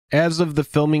As of the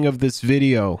filming of this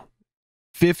video,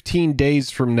 15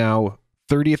 days from now,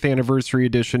 30th anniversary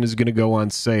edition is going to go on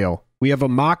sale. We have a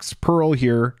Mox Pearl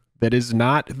here that is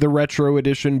not the retro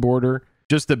edition border,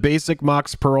 just a basic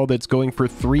Mox Pearl that's going for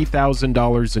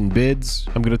 $3,000 in bids.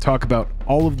 I'm going to talk about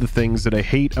all of the things that I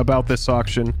hate about this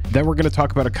auction. Then we're going to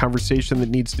talk about a conversation that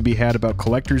needs to be had about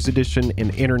Collector's Edition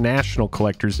and International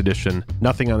Collector's Edition.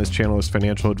 Nothing on this channel is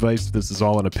financial advice. This is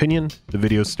all an opinion. The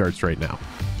video starts right now.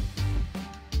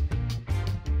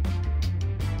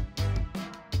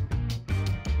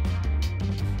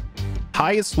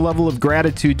 Highest level of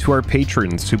gratitude to our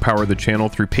patrons who power the channel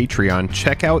through Patreon.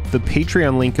 Check out the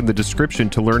Patreon link in the description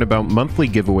to learn about monthly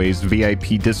giveaways,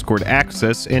 VIP Discord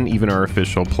access, and even our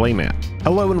official playmat.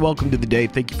 Hello and welcome to the day.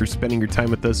 Thank you for spending your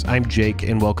time with us. I'm Jake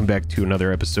and welcome back to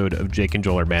another episode of Jake and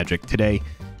Joel Are Magic. Today,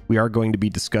 we are going to be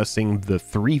discussing the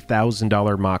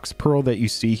 $3,000 Mox Pearl that you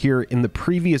see here. In the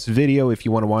previous video, if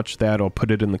you want to watch that, I'll put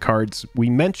it in the cards. We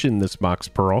mentioned this Mox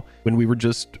Pearl when we were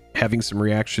just having some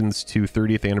reactions to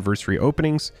 30th anniversary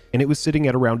openings, and it was sitting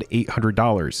at around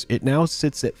 $800. It now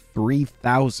sits at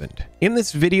 $3,000. In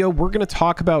this video, we're going to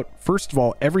talk about, first of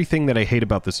all, everything that I hate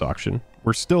about this auction.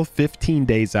 We're still 15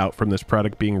 days out from this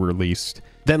product being released.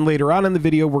 Then later on in the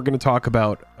video, we're going to talk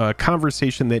about a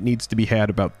conversation that needs to be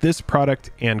had about this product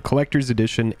and Collector's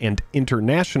Edition and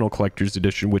International Collector's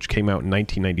Edition, which came out in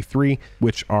 1993,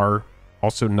 which are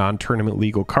also non-tournament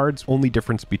legal cards. Only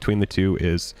difference between the two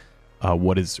is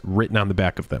what is written on the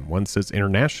back of them. One says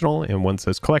International and one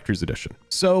says Collector's Edition.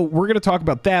 So we're going to talk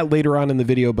about that later on in the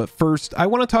video, but first I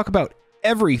want to talk about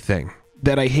everything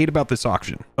that I hate about this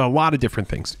auction. A lot of different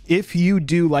things. If you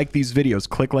do like these videos,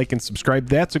 click like and subscribe.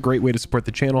 That's a great way to support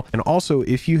the channel. And also,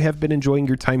 if you have been enjoying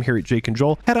your time here at Jake and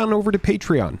Joel, head on over to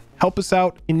Patreon. Help us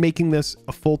out in making this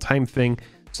a full-time thing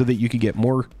so that you can get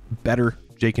more better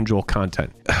Jake and Joel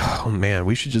content. Oh man,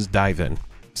 we should just dive in.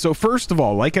 So first of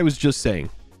all, like I was just saying,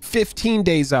 15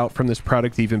 days out from this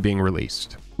product even being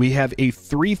released, we have a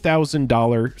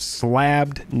 $3,000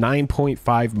 slabbed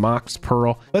 9.5 Mox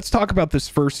Pearl. Let's talk about this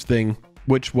first thing,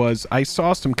 which was, I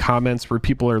saw some comments where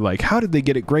people are like, how did they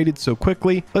get it graded so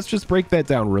quickly? Let's just break that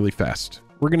down really fast.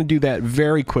 We're going to do that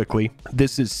very quickly.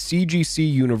 This is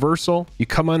CGC Universal. You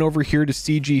come on over here to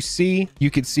CGC.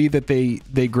 You can see that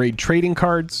they grade trading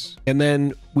cards. And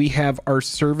then we have our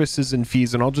services and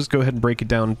fees. And I'll just go ahead and break it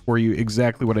down for you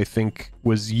exactly what I think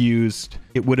was used.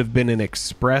 It would have been an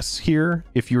Express here.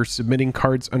 If you're submitting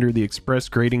cards under the Express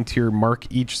grading tier, mark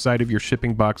each side of your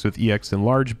shipping box with EX in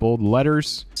large bold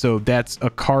letters. So that's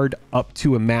a card up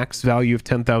to a max value of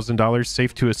 $10,000.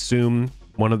 Safe to assume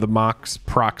one of the Mox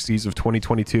proxies of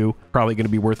 2022, probably going to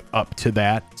be worth up to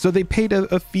that. So they paid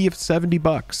a fee of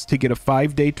 $70 to get a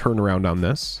 5-day turnaround on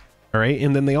this. All right.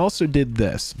 And then they also did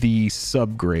this, the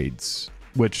subgrades,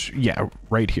 which, yeah,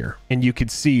 right here. And you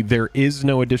could see there is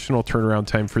no additional turnaround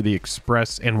time for the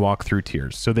Express and walkthrough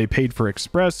tiers. So they paid for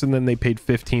Express and then they paid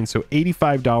 $15. So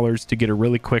 $85 to get a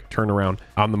really quick turnaround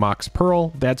on the Mox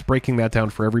Pearl. That's breaking that down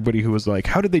for everybody who was like,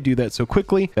 how did they do that so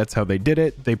quickly? That's how they did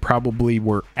it. They probably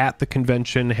were at the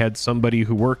convention, had somebody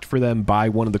who worked for them buy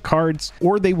one of the cards,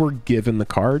 or they were given the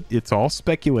card. It's all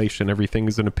speculation. Everything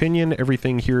is an opinion.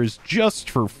 Everything here is just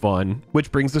for fun,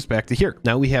 which brings us back to here.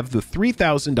 Now we have the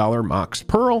 $3,000 Mox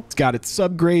Pearl. It's got its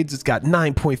subgrades. It's got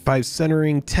 9.5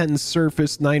 centering, 10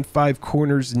 surface, 9.5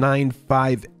 corners,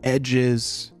 9.5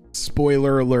 edges.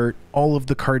 Spoiler alert, all of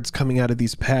the cards coming out of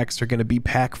these packs are going to be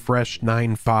pack fresh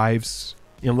 9.5s.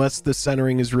 Unless the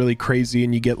centering is really crazy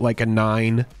and you get like a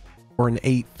 9 or an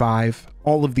 8.5,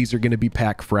 all of these are going to be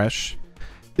pack fresh.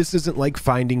 This isn't like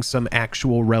finding some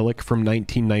actual relic from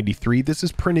 1993. This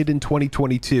is printed in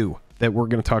 2022. That we're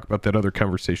going to talk about that other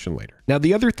conversation later. Now,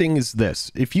 the other thing is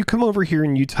this. If you come over here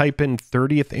and you type in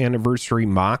 30th anniversary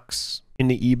Mox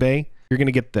into eBay, you're going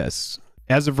to get this.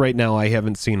 As of right now, I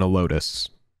haven't seen a Lotus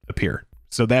appear.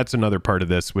 So that's another part of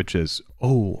this, which is,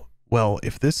 oh, well,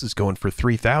 if this is going for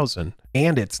 $3,000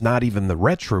 and it's not even the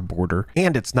retro border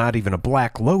and it's not even a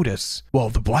Black Lotus, well,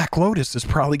 the Black Lotus is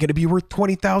probably going to be worth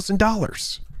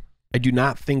 $20,000. I do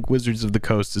not think Wizards of the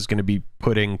Coast is going to be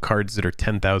putting cards that are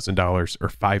 $10,000 or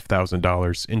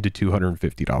 $5,000 into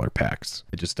 $250 packs.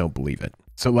 I just don't believe it.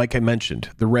 So like I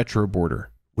mentioned, the retro border.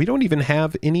 We don't even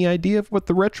have any idea of what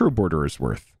the retro border is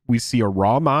worth. We see a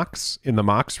raw Mox in the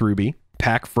Mox Ruby,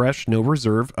 pack fresh, no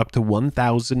reserve, up to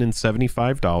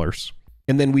 $1,075.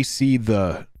 And then we see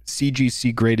the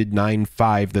CGC graded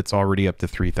 9.5 that's already up to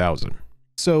 $3,000.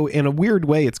 So in a weird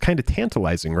way, it's kind of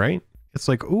tantalizing, right? It's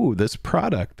like, ooh, this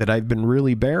product that I've been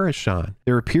really bearish on,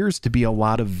 there appears to be a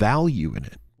lot of value in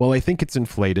it. Well, I think it's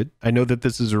inflated. I know that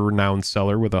this is a renowned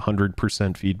seller with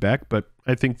 100% feedback, but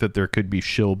I think that there could be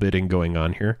shill bidding going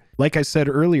on here. Like I said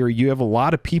earlier, you have a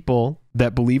lot of people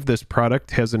that believe this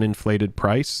product has an inflated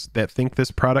price, that think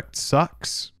this product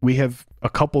sucks. We have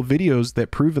a couple videos that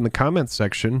prove in the comments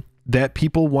section that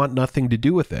people want nothing to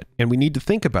do with it. And we need to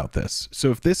think about this.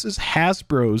 So if this is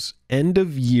Hasbro's end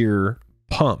of year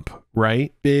pump,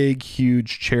 right? Big,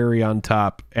 huge cherry on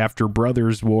top after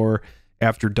Brothers War,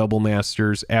 after Double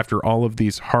Masters, after all of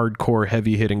these hardcore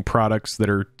heavy hitting products that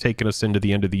are taking us into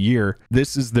the end of the year,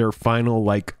 this is their final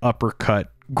like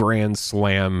uppercut grand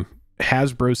slam.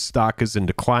 Hasbro's stock is in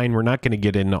decline. We're not going to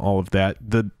get into all of that.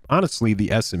 Honestly,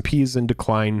 the S&P is in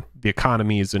decline. The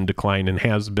economy is in decline and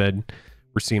has been.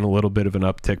 We're seeing a little bit of an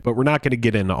uptick, but we're not going to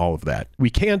get into all of that. We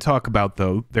can talk about,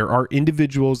 though, there are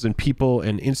individuals and people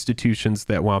and institutions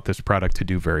that want this product to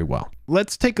do very well.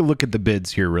 Let's take a look at the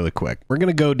bids here really quick. We're going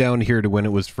to go down here to when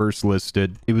it was first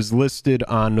listed. It was listed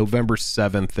on November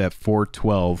 7th at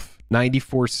 $4.12.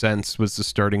 94 cents was the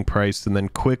starting price, and then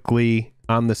quickly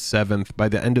on the 7th, by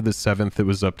the end of the 7th, it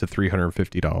was up to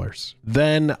 $350.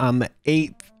 Then on the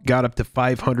 8th, got up to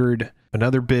 $500.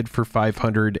 Another bid for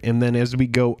 $500, and then as we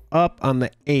go up on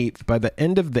the 8th, by the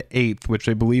end of the 8th, which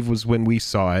I believe was when we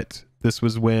saw it, this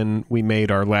was when we made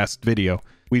our last video,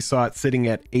 we saw it sitting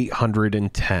at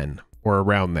 810 or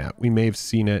around that. We may have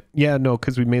seen it. Yeah, no,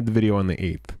 because we made the video on the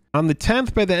 8th. On the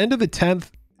 10th, by the end of the 10th,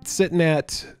 it's sitting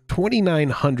at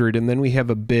 2,900, and then we have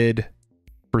a bid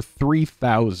for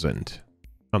 3,000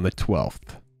 on the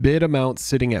 12th. Bid amount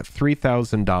sitting at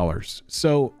 $3,000.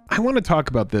 So I want to talk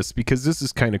about this because this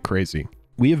is kind of crazy.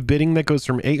 We have bidding that goes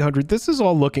from 800. This is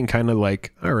all looking kind of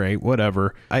like, all right,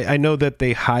 whatever. I know that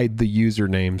they hide the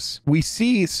usernames. We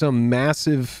see some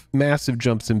massive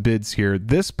jumps in bids here.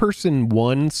 This person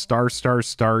won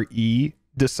 ***E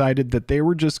decided that they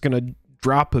were just going to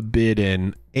drop a bid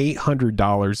in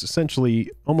 $800, essentially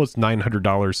almost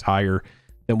 $900 higher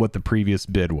than what the previous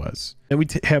bid was. And we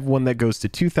have one that goes to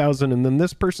 2,000, and then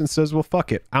this person says, well,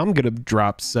 fuck it, I'm gonna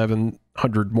drop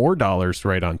 $700 more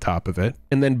right on top of it,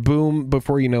 and then boom,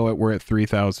 before you know it, we're at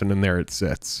 3,000, and there it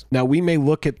sits. Now we may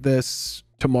look at this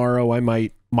tomorrow, I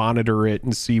might monitor it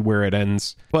and see where it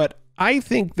ends, but I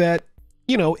think that,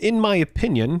 you know, in my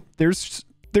opinion, there's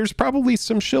probably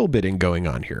some shill bidding going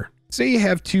on here. Say you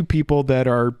have two people that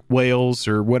are whales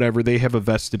or whatever, they have a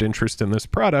vested interest in this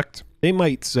product. They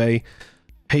might say,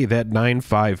 hey, that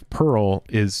 9.5 Pearl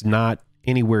is not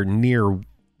anywhere near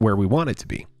where we want it to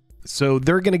be. So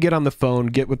they're going to get on the phone,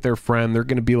 get with their friend. They're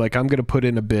going to be like, I'm going to put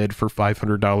in a bid for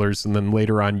 $500. And then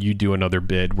later on, you do another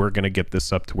bid. We're going to get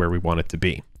this up to where we want it to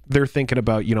be. They're thinking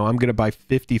about, you know, I'm going to buy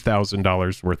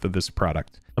 $50,000 worth of this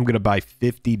product. I'm going to buy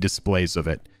 50 displays of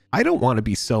it. I don't want to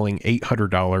be selling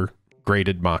 $800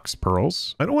 graded Mox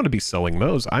Pearls. I don't want to be selling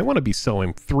those. I want to be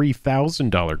selling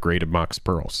 $3,000 graded Mox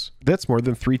Pearls. That's more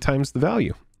than 3 times the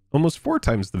value, almost 4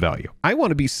 times the value. I want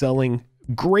to be selling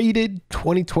graded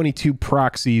 2022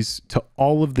 proxies to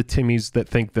all of the Timmies that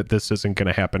think that this isn't going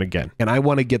to happen again. And I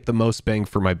want to get the most bang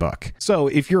for my buck. So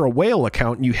if you're a whale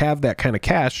account and you have that kind of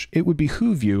cash, it would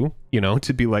behoove you, you know,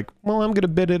 to be like, well, I'm going to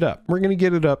bid it up. We're going to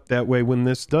get it up that way when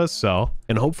this does sell.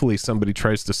 And hopefully somebody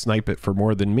tries to snipe it for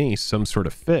more than me, some sort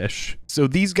of fish. So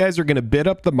these guys are going to bid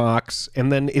up the Mox,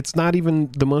 and then it's not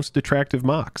even the most attractive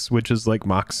Mox, which is like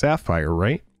Mox Sapphire,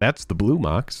 right? That's the blue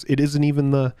Mox. It isn't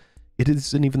even the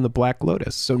Black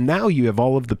Lotus. So now you have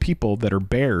all of the people that are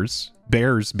bears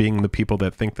being the people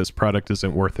that think this product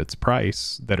isn't worth its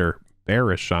price, that are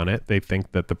bearish on it. They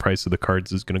think that the price of the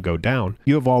cards is going to go down.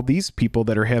 You have all these people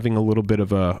that are having a little bit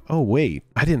of a, oh wait,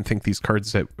 I didn't think these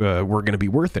cards that were going to be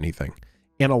worth anything.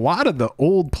 And a lot of the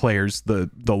old players, the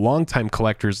longtime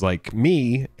collectors like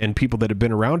me and people that have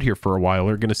been around here for a while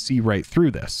are going to see right through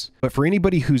this. But for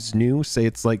anybody who's new, say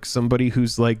it's like somebody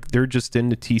who's like, they're just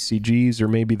into TCGs, or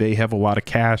maybe they have a lot of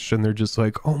cash and they're just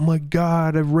like, oh my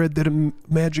God, I've read that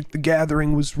Magic the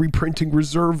Gathering was reprinting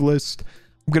Reserve List.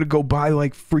 I'm going to go buy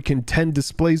like freaking 10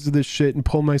 displays of this shit and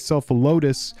pull myself a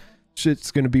Lotus.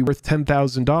 Shit's going to be worth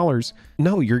 $10,000.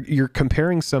 No, you're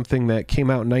comparing something that came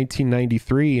out in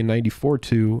 1993 and 94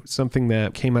 to something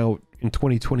that came out in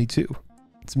 2022.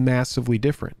 It's massively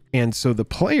different. And so the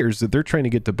players that they're trying to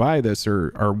get to buy this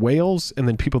are whales, and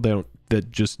then people that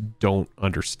just don't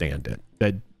understand it,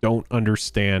 that don't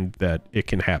understand that it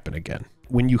can happen again.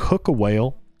 When you hook a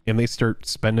whale and they start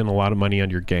spending a lot of money on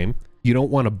your game, you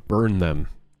don't want to burn them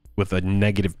with a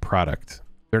negative product.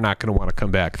 They're not going to want to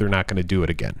come back. They're not going to do it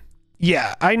again.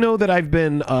 Yeah, I know that I've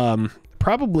been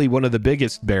probably one of the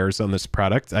biggest bears on this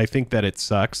product. I think that it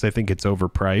sucks. I think it's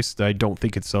overpriced. I don't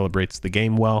think it celebrates the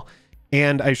game well.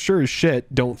 And I sure as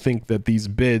shit don't think that these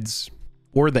bids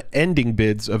or the ending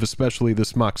bids of especially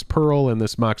this Mox Pearl and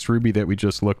this Mox Ruby that we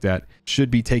just looked at should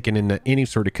be taken into any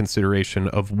sort of consideration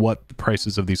of what the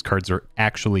prices of these cards are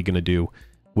actually going to do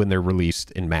when they're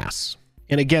released in mass.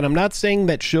 And again, I'm not saying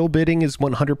that shill bidding is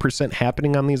 100%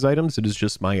 happening on these items. It is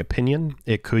just my opinion.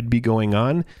 It could be going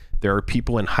on. There are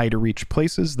people in high to reach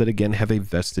places that, again, have a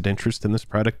vested interest in this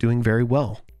product doing very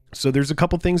well. So there's a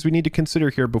couple things we need to consider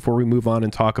here before we move on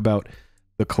and talk about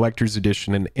the collector's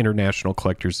edition and international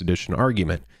collector's edition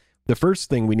argument. The first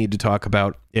thing we need to talk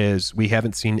about is we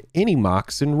haven't seen any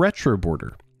Mox in retro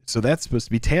border. So that's supposed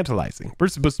to be tantalizing. We're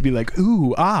supposed to be like,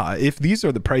 ooh, if these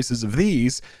are the prices of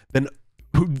these, then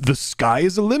the sky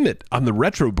is a limit on the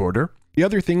retro border. The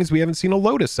other thing is we haven't seen a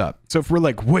Lotus up. So if we're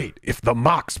like, wait, if the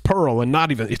Mox Pearl and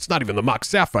it's not even the Mox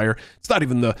Sapphire, it's not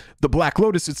even the Black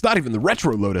Lotus, it's not even the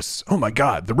retro Lotus. Oh my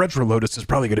God, the retro Lotus is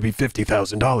probably going to be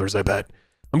 $50,000, I bet.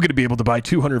 I'm going to be able to buy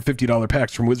 $250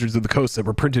 packs from Wizards of the Coast that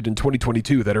were printed in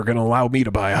 2022 that are going to allow me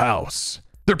to buy a house.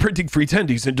 They're printing free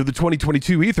tendies into the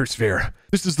 2022 Ethersphere.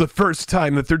 This is the first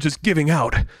time that they're just giving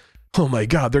out. Oh my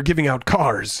God, they're giving out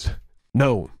cars.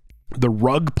 No. The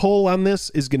rug pull on this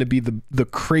is going to be the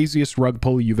craziest rug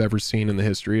pull you've ever seen in the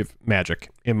history of Magic,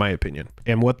 in my opinion.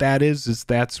 And what that is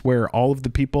that's where all of the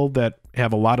people that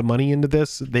have a lot of money into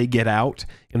this, they get out,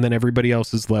 and then everybody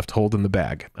else is left holding the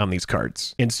bag on these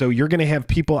cards. And so you're going to have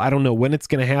people, I don't know when it's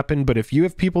going to happen, but if you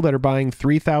have people that are buying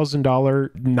 $3,000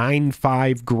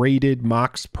 9.5 graded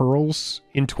Mox Pearls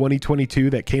in 2022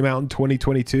 that came out in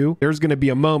 2022, there's going to be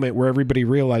a moment where everybody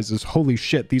realizes, holy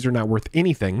shit, these are not worth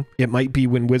anything. It might be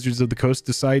when Wizards of the Coast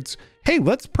decides, hey,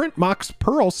 let's print Mox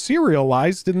Pearl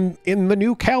serialized in the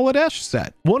new Kaladesh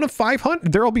set. One of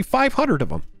 500, there'll be 500 of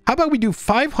them. How about we do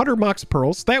 500 Mox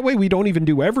Pearls? That way we don't even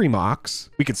do every Mox.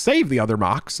 We could save the other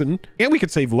Mox, and we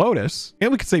could save Lotus,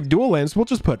 and we could save Dual Lands. We'll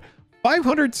just put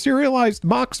 500 serialized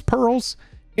Mox Pearls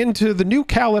into the new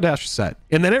Kaladesh set.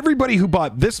 And then everybody who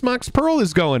bought this Mox Pearl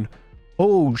is going,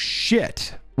 oh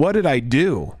shit, what did I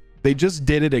do? They just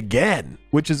did it again,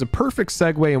 which is a perfect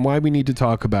segue and why we need to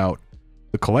talk about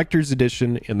the collector's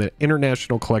edition and the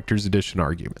international collector's edition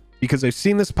argument. Because I've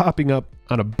seen this popping up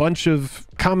on a bunch of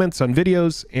comments on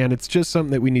videos, and it's just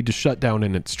something that we need to shut down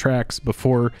in its tracks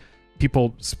before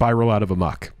people spiral out of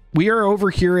amok. We are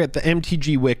over here at the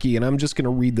MTG Wiki, and I'm just going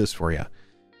to read this for you.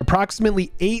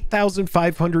 Approximately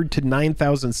 8,500 to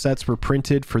 9,000 sets were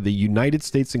printed for the United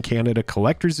States and Canada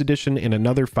collector's edition, and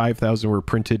another 5,000 were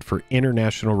printed for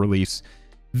international release.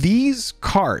 These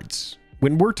cards,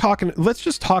 when we're talking, let's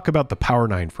just talk about the Power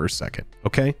 9 for a second,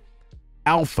 okay?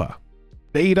 Alpha,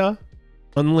 Beta,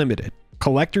 Unlimited,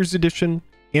 Collector's Edition,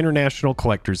 International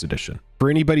Collector's Edition. For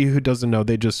anybody who doesn't know,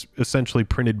 they just essentially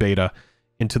printed Beta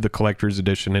into the Collector's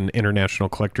Edition and International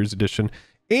Collector's Edition.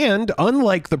 And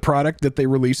unlike the product that they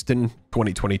released in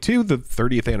 2022, the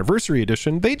 30th Anniversary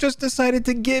Edition, they just decided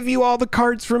to give you all the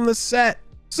cards from the set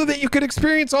so that you could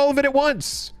experience all of it at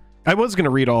once. I was going to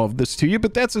read all of this to you,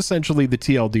 but that's essentially the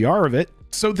TLDR of it.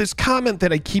 So this comment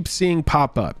that I keep seeing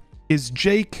pop up is,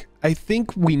 Jake, I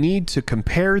think we need to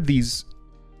compare these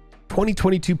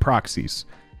 2022 proxies,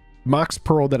 Mox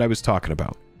Pearl that I was talking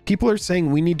about. People are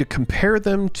saying we need to compare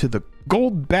them to the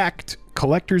gold-backed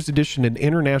Collector's Edition and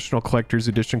International Collector's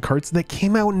Edition cards that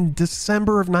came out in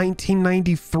December of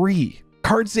 1993.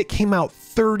 Cards that came out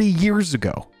 30 years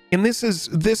ago. And this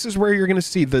is where you're going to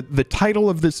see the title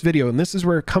of this video, and this is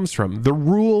where it comes from. The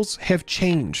rules have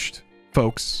changed,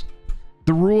 folks.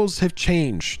 The rules have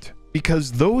changed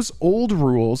because those old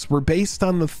rules were based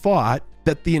on the thought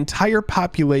that the entire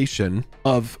population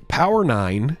of Power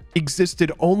 9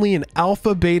 existed only in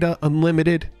Alpha, Beta,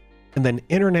 Unlimited, and then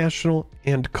International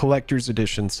and Collector's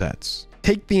Edition sets.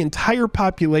 Take the entire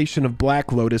population of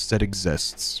Black Lotus that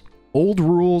exists. Old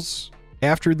rules,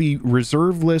 after the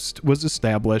reserve list was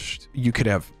established, you could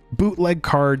have bootleg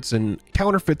cards and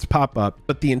counterfeits pop up,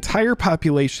 but the entire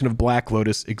population of Black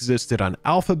Lotus existed on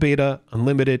Alpha, Beta,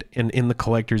 Unlimited, and in the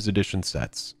Collector's Edition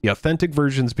sets. The authentic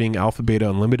versions being Alpha, Beta,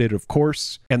 Unlimited, of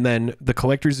course, and then the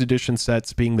Collector's Edition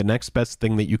sets being the next best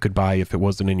thing that you could buy if it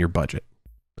wasn't in your budget.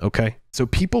 Okay? So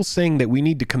people saying that we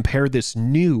need to compare this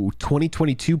new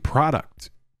 2022 product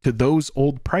to those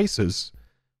old prices,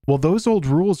 well, those old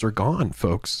rules are gone,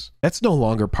 folks. That's no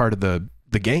longer part of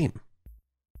the game.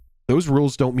 Those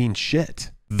rules don't mean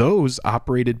shit. Those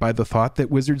operated by the thought that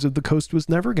Wizards of the Coast was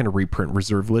never going to reprint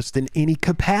Reserve List in any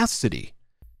capacity.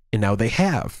 And now they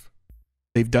have.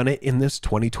 They've done it in this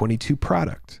 2022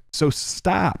 product. So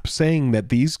stop saying that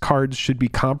these cards should be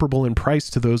comparable in price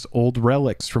to those old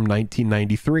relics from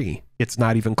 1993. It's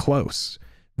not even close.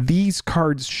 These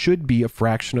cards should be a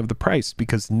fraction of the price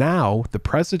because now the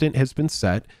precedent has been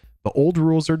set The old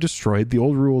rules are destroyed. The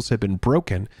old rules have been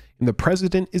broken. And the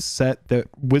precedent is set that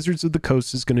Wizards of the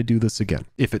Coast is going to do this again.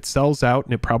 If it sells out,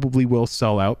 and it probably will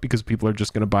sell out because people are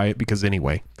just going to buy it because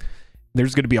anyway,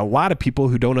 there's going to be a lot of people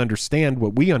who don't understand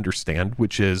what we understand,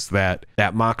 which is that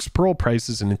Mox Pearl price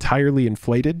is entirely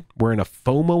inflated. We're in a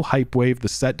FOMO hype wave. The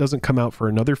set doesn't come out for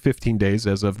another 15 days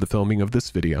as of the filming of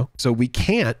this video. So we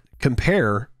can't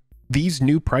compare these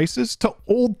new prices to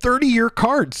old 30-year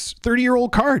cards,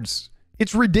 30-year-old cards.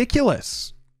 It's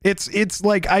ridiculous. It's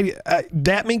like,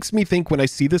 that makes me think when I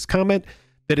see this comment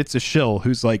that it's a shill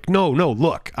who's like, no,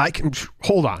 look, I can,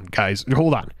 hold on, guys,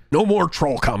 hold on. No more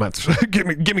troll comments. give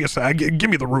me a sec. Give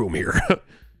me the room here.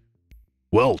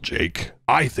 Well, Jake,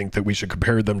 I think that we should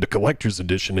compare them to Collector's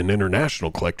Edition and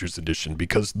International Collector's Edition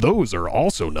because those are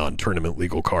also non-tournament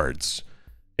legal cards.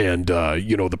 And,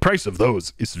 you know, the price of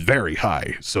those is very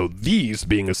high. So these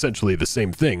being essentially the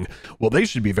same thing, well, they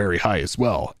should be very high as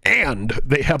well. And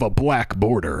they have a black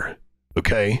border.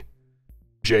 Okay,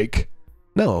 Jake?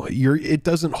 No, it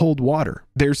doesn't hold water.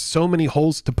 There's so many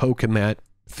holes to poke in that.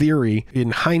 Theory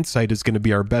in hindsight is going to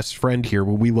be our best friend here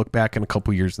when we look back in a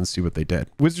couple years and see what they did.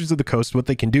 Wizards of the Coast, what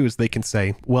they can do is they can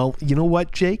say, well, you know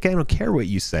what, Jake, I don't care what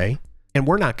you say, and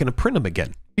we're not going to print them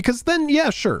again. Because then,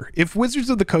 yeah, sure, if Wizards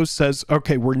of the Coast says,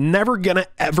 okay, we're never going to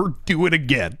ever do it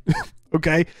again,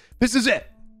 okay, this is it,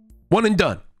 one and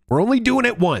done, we're only doing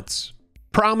it once,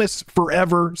 promise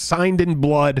forever, signed in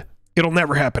blood, it'll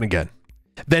never happen again,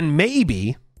 then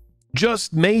maybe,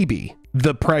 just maybe,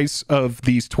 the price of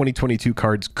these 2022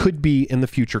 cards could be in the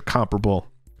future comparable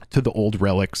to the old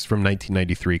relics from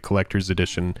 1993 Collector's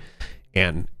Edition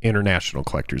and International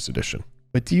Collector's Edition.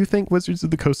 But do you think Wizards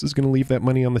of the Coast is going to leave that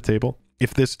money on the table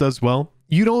if this does well?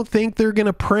 You don't think they're going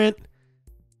to print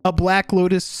a Black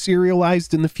Lotus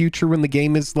serialized in the future when the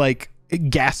game is like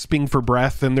gasping for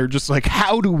breath and they're just like,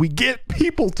 how do we get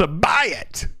people to buy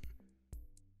it?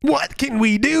 What can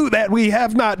we do that we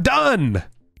have not done?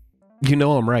 You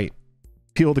know I'm right.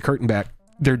 Peel the curtain back.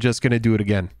 They're just going to do it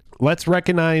again. Let's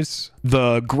recognize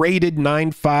the graded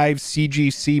 9.5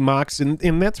 CGC Mox,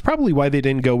 and that's probably why they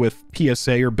didn't go with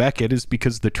PSA or Beckett, is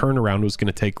because the turnaround was going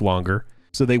to take longer.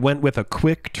 So they went with a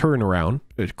quick turnaround,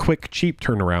 a quick, cheap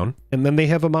turnaround, and then they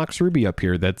have a Mox Ruby up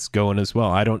here that's going as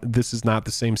well. This is not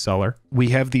the same seller. We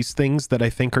have these things that I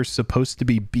think are supposed to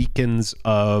be beacons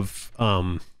of,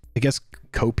 I guess,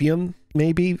 copium,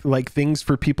 maybe, like things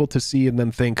for people to see and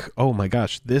then think, oh my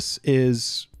gosh, this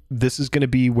is going to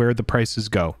be where the prices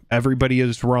go. Everybody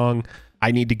is wrong.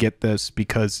 I need to get this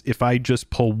because if I just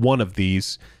pull one of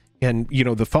these and, you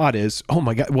know, the thought is, oh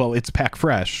my God, well, it's pack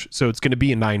fresh. So it's going to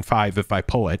be a 9.5 if I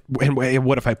pull it. And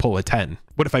what if I pull a 10?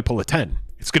 What if I pull a 10?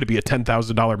 It's going to be a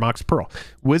 $10,000 Mox Pearl.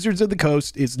 Wizards of the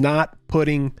Coast is not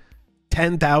putting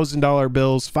 $10,000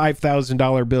 bills,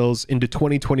 $5,000 bills into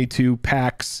 2022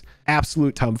 packs.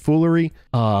 Absolute tomfoolery.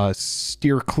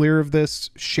 Steer clear of this.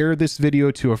 Share this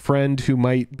video to a friend who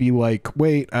might be like,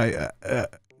 wait,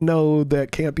 no,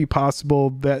 that can't be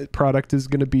possible. That product is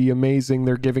going to be amazing.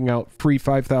 They're giving out free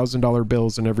 $5,000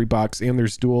 bills in every box, and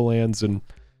there's dual lands, and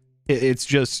it's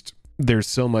just, there's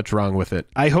so much wrong with it.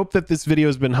 I hope that this video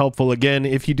has been helpful. Again,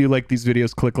 if you do like these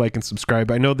videos, click like and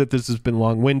subscribe. I know that this has been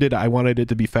long-winded. I wanted it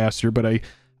to be faster, but I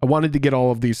wanted to get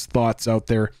all of these thoughts out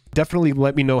there. Definitely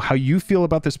let me know how you feel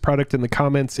about this product in the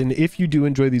comments. And if you do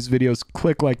enjoy these videos,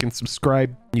 click like and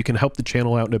subscribe. You can help the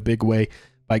channel out in a big way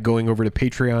by going over to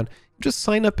Patreon. Just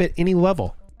sign up at any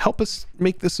level. Help us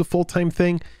make this a full-time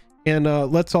thing. And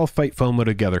let's all fight FOMO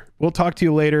together. We'll talk to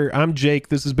you later. I'm Jake.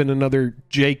 This has been another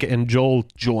Jake and Joel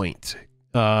joint.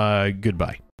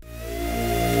 Goodbye.